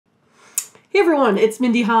Hey everyone, it's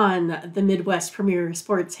Mindy Hahne, the Midwest premier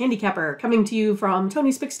sports handicapper, coming to you from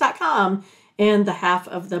TonySpicks.com and the half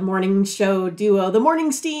of the morning show duo, The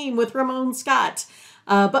Morning Steam with Ramon Scott.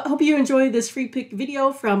 But hope you enjoy this free pick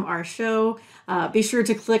video from our show. Be sure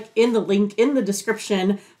to click in the link in the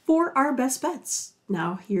description for our best bets.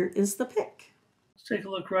 Now here is the pick. Let's take a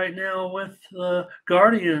look right now with the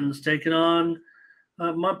Guardians taking on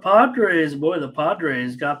my Padres. Boy, the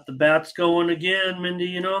Padres got the bats going again. Mindy,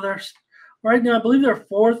 you know, they're right now, I believe they're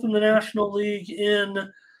fourth in the National League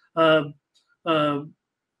in run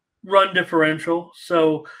differential.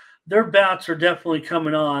 So their bats are definitely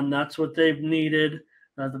coming on. That's what they've needed.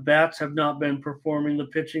 The bats have not been performing. The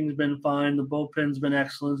pitching's been fine. The bullpen's been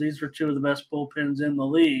excellent. These are two of the best bullpens in the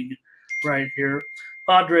league right here.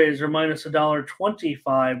 Padres are minus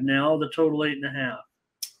 $1.25 now. The total 8.5.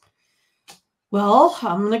 Well,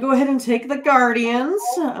 I'm going to go ahead and take the Guardians.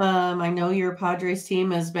 I know your Padres team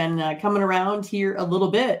has been coming around here a little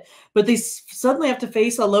bit, but they suddenly have to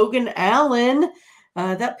face a Logan Allen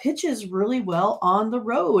that pitches really well on the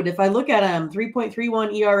road. If I look at him,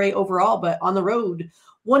 3.31 ERA overall, but on the road,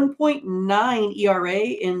 1.9 ERA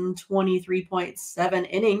in 23.7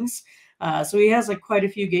 innings. So he has quite a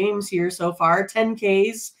few games here so far, 10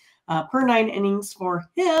 Ks per 9 innings for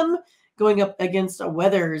him, going up against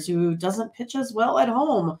Weathers, who doesn't pitch as well at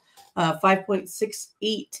home,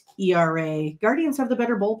 5.68 ERA. Guardians have the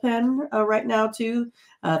better bullpen right now, too,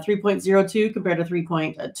 3.02 compared to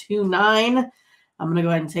 3.29. I'm going to go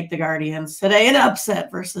ahead and take the Guardians today, an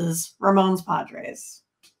upset versus Ramon's Padres.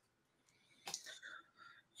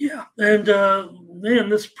 Yeah, and man,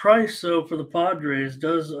 this price for the Padres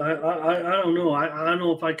does I don't know. I don't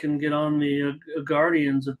know if I can get on the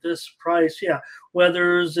Guardians at this price. Yeah,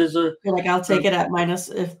 Weathers is a I'll take it at minus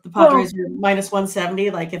if the Padres are minus 170,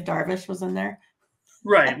 like if Darvish was in there.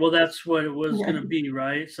 Right. Well, that's what it was going to be,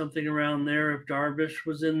 right? Something around there if Darvish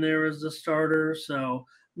was in there as the starter. So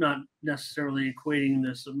not necessarily equating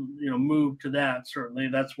this, move to that. Certainly,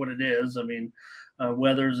 that's what it is. I mean,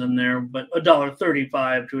 Weathers in there, but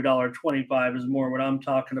 $1.35 to $1.25 is more what I'm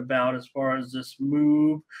talking about as far as this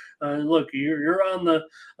move. Look, you're on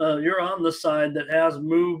the side that has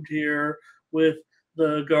moved here with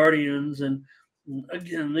the Guardians, and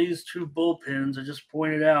again, these two bullpens I just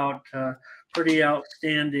pointed out, pretty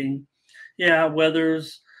outstanding. Yeah,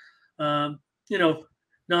 Weathers, not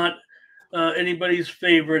anybody's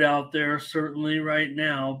favorite out there certainly right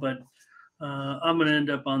now, but I'm going to end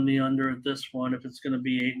up on the under at this one if it's going to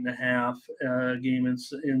be 8.5 game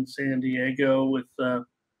in San Diego with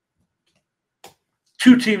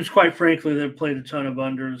two teams, quite frankly, that have played a ton of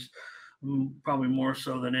unders, probably more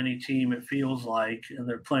so than any team it feels like, and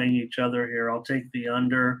they're playing each other here. I'll take the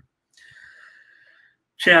under.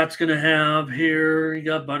 Chat's going to have here, you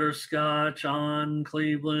got Butterscotch on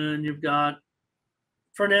Cleveland. You've got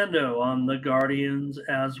Fernando on the Guardians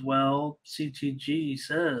as well. CTG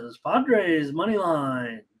says Padres money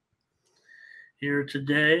line here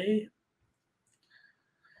today.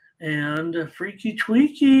 And Freaky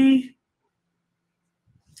Tweaky.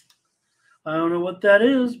 I don't know what that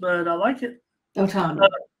is, but I like it. Ohtani.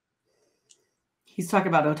 He's talking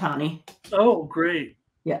about Ohtani. Oh, great.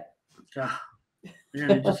 Yeah.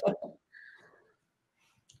 Man, it just looks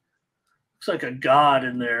like a god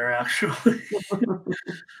in there, actually.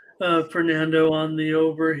 Fernando on the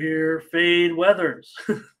over here. Fade Weathers.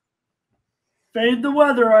 Fade the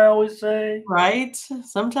weather, I always say. Right?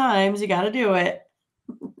 Sometimes you got to do it.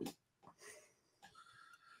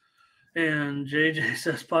 And JJ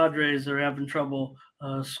says Padres are having trouble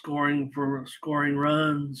scoring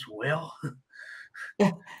runs. Well,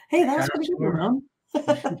 hey, that was pretty good, Ron.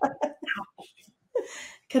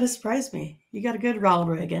 Kind of surprised me. You got a good round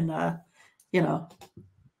rig and what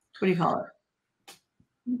do you call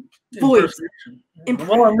it? Voice.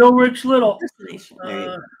 Well, I'm no Rich Little.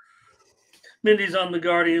 Mindy's on the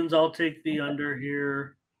Guardians. I'll take the under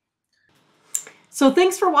here. So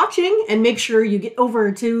thanks for watching, and make sure you get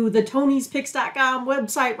over to the TonySpicks.com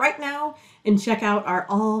website right now and check out our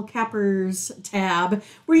All Cappers tab,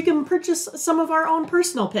 where you can purchase some of our own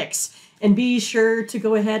personal picks. And be sure to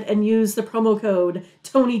go ahead and use the promo code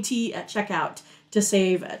TonyT at checkout to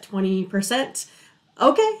save 20%.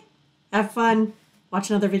 Okay, have fun.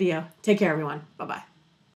 Watch another video. Take care, everyone. Bye-bye.